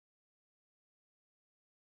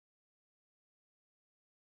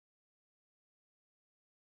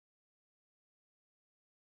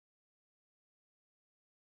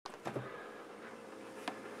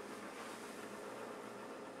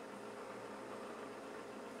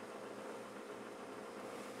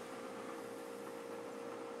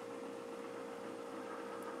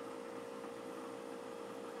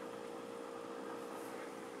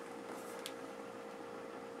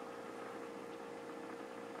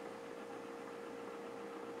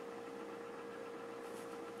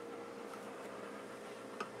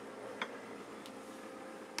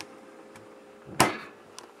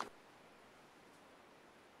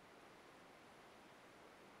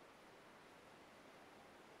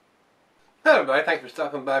Hello everybody, thanks for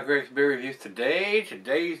stopping by Gregsbeerreviews today.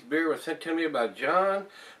 Today's beer was sent to me by John.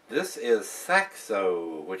 This is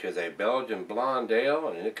Saxo, which is a Belgian blonde ale,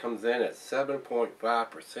 and it comes in at 7.5%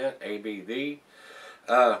 ABV.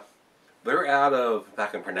 They're out of, if I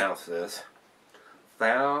can pronounce this,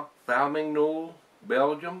 Valmingnoul,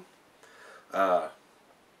 Belgium.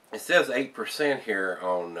 It says 8% here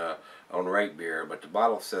on Rate Beer, but the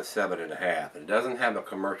bottle says 7.5. It doesn't have a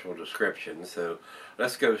commercial description, so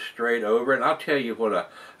let's go straight over it. I'll tell you what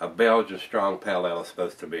a Belgian strong pale ale is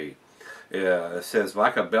supposed to be. It says,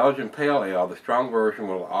 like a Belgian pale ale, the strong version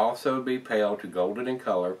will also be pale to golden in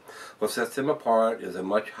color. What sets them apart is a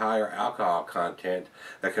much higher alcohol content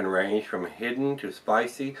that can range from hidden to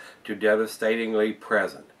spicy to devastatingly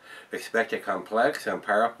present. Expect a complex and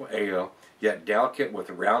powerful ale, yet delicate with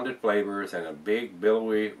rounded flavors and a big,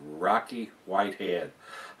 billowy, rocky white head.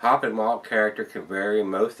 Hop and malt character can vary.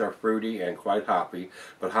 Most are fruity and quite hoppy,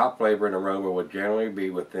 but hop flavor and aroma will generally be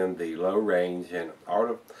within the low range and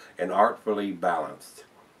artfully balanced.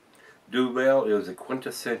 Duvel is a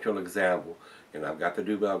quintessential example, and I've got the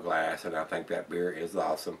Duvel glass, and I think that beer is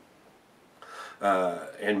awesome.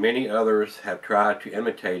 And many others have tried to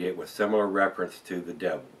imitate it with similar reference to the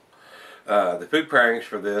devil. The food pairings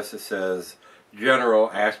for this, it says general,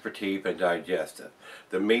 aperitif, and digestive.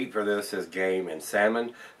 The meat for this is game and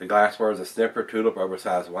salmon. The glassware is a sniffer tulip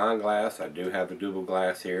oversized wine glass. I do have the Duvel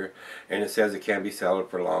glass here, and it says it can be cellared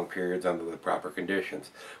for long periods under the proper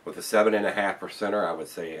conditions. With a 7.5%, I would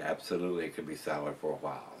say absolutely it could be cellared for a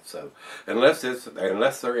while. So unless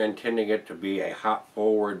they're intending it to be a hop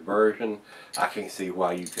forward version, I can't see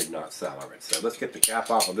why you could not cellar it. So let's get the cap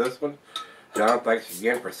off of this one. John, thanks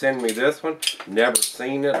again for sending me this one. Never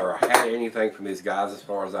seen it or had anything from these guys as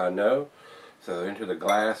far as I know. So into the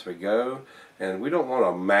glass we go. And we don't want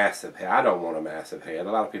a massive head. I don't want a massive head.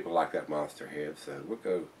 A lot of people like that monster head. So we'll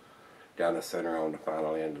go down the center on the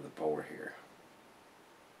final end of the pour here.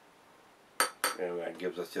 And that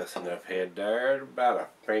gives us just enough head there. About a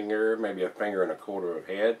finger, maybe a finger and a quarter of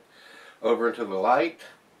head. Over into the light.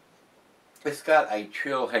 It's got a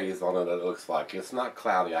chill haze on it, it looks like. It's not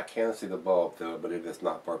cloudy. I can see the bulb through it, but it is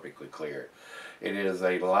not perfectly clear. It is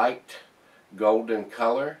a light golden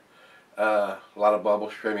color. A lot of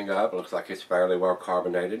bubbles streaming up. It looks like it's fairly well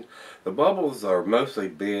carbonated. The bubbles are mostly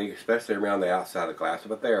big, especially around the outside of the glass,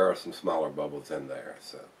 but there are some smaller bubbles in there.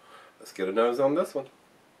 So let's get a nose on this one.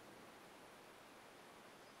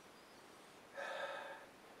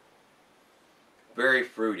 Very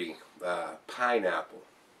fruity. Pineapple.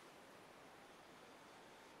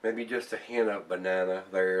 Maybe just a hint of banana.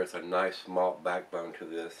 There's a nice malt backbone to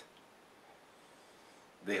this.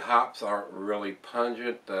 The hops aren't really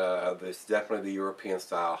pungent. It's definitely the European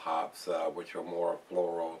style hops, which are more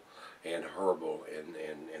floral and herbal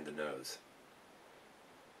in the nose.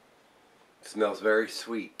 It smells very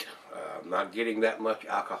sweet. I'm not getting that much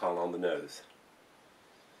alcohol on the nose.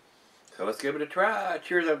 So let's give it a try.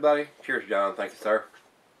 Cheers everybody. Cheers John. Thank you sir.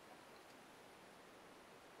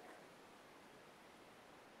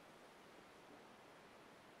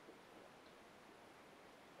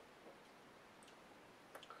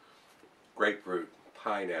 Grapefruit,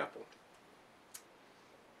 pineapple,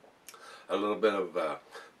 a little bit of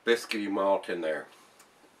biscuity malt in there.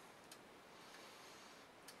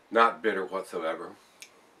 Not bitter whatsoever.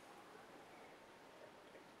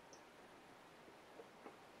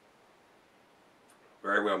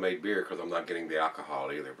 Very well made beer because I'm not getting the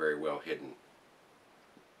alcohol either. Very well hidden.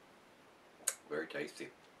 Very tasty.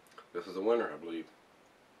 This is a winner, I believe.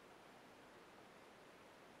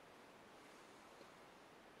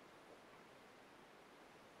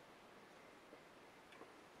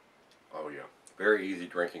 Oh yeah, very easy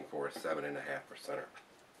drinking for a 7.5%.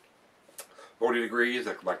 40 degrees,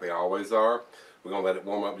 like they always are. We're going to let it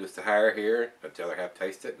warm up just a hair here. Let the other half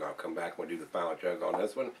taste it, and I'll come back and we'll do the final jug on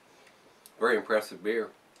this one. Very impressive beer.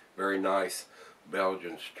 Very nice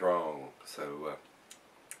Belgian strong. So,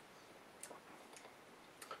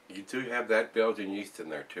 you do have that Belgian yeast in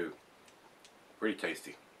there too. Pretty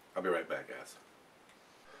tasty. I'll be right back, guys.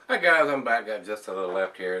 Hi guys, I'm back. Got just a little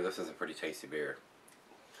left here. This is a pretty tasty beer.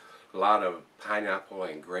 A lot of pineapple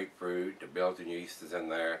and grapefruit. The Belgian yeast is in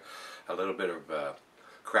there. A little bit of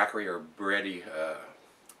crackery or bready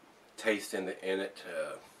taste in it.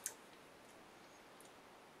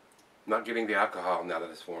 Not getting the alcohol now that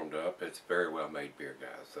it's warmed up. It's very well made beer,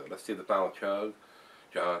 guys. So let's do the final chug.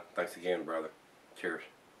 John, thanks again, brother. Cheers.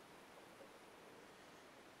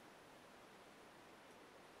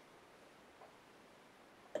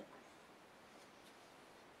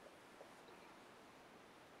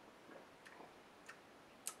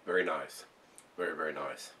 Very nice. Very, very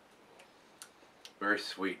nice. Very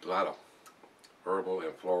sweet. A lot of herbal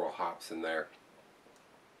and floral hops in there.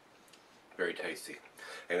 Very tasty.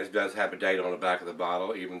 And it does have a date on the back of the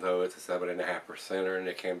bottle, even though it's a 7.5%er and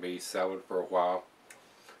it can be cellared for a while.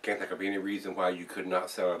 Can't think of any reason why you could not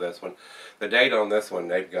cellar this one. The date on this one,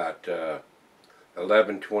 they've got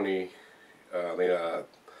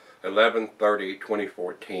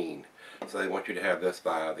 11/30/2014. So they want you to have this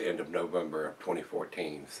by the end of November of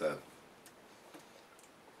 2014. So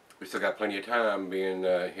we still got plenty of time, being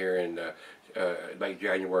here in late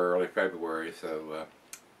January, early February. So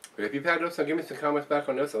if you've had this, give me some comments back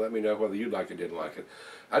on this and let me know whether you liked it or didn't like it.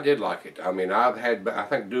 I did like it. I mean, I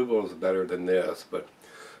think Double is better than this, but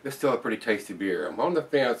it's still a pretty tasty beer. I'm on the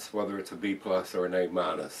fence whether it's a B+ or an A-.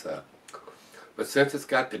 But since it's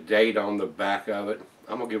got the date on the back of it,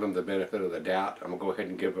 I'm going to give them the benefit of the doubt. I'm going to go ahead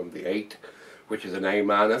and give them the 8, which is an A-.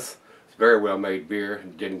 It's very well made beer.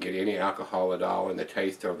 Didn't get any alcohol at all in the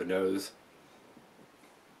taste or the nose.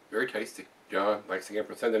 Very tasty. John, thanks again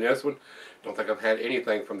for sending this one. Don't think I've had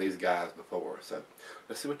anything from these guys before. So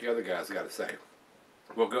let's see what the other guys got to say.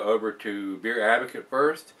 We'll go over to Beer Advocate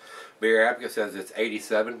first. Beer Advocate says it's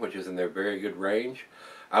 87, which is in their very good range.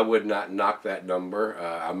 I would not knock that number.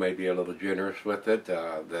 I may be a little generous with it.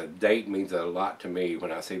 The date means a lot to me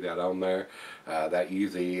when I see that on there. That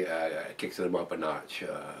usually kicks them up a notch.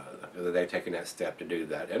 They're taking that step to do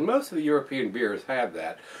that. And most of the European beers have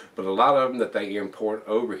that, but a lot of them that they import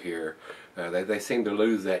over here, they seem to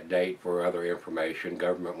lose that date for other information,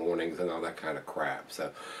 government warnings and all that kind of crap.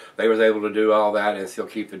 So they was able to do all that and still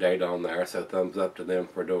keep the date on there, so thumbs up to them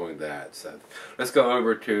for doing that. So let's go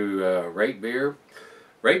over to Rate Beer.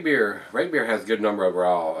 Rate Beer has a good number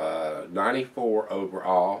overall, 94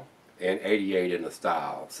 overall and 88 in the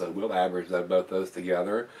style. So we'll average both those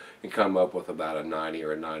together and come up with about a 90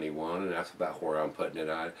 or a 91, and that's about where I'm putting it.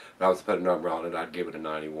 If I was to put a number on it, I'd give it a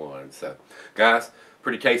 91. So guys,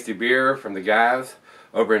 pretty tasty beer from the guys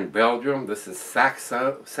over in Belgium. This is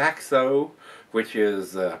Saxo, which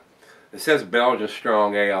is it says Belgian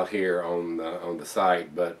Strong Ale here on the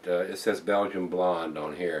site, but it says Belgian Blonde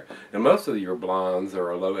on here. And most of your blondes are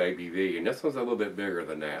a low ABV, and this one's a little bit bigger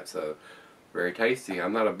than that. So very tasty.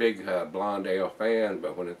 I'm not a big blonde ale fan,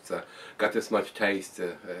 but when it's got this much taste,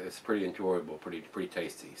 it's pretty enjoyable, pretty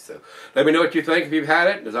tasty. So let me know what you think if you've had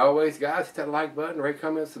it. As always, guys, hit that like button, rate,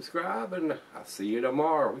 comment, subscribe, and I'll see you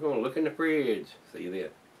tomorrow. We're going to look in the fridge. See you then.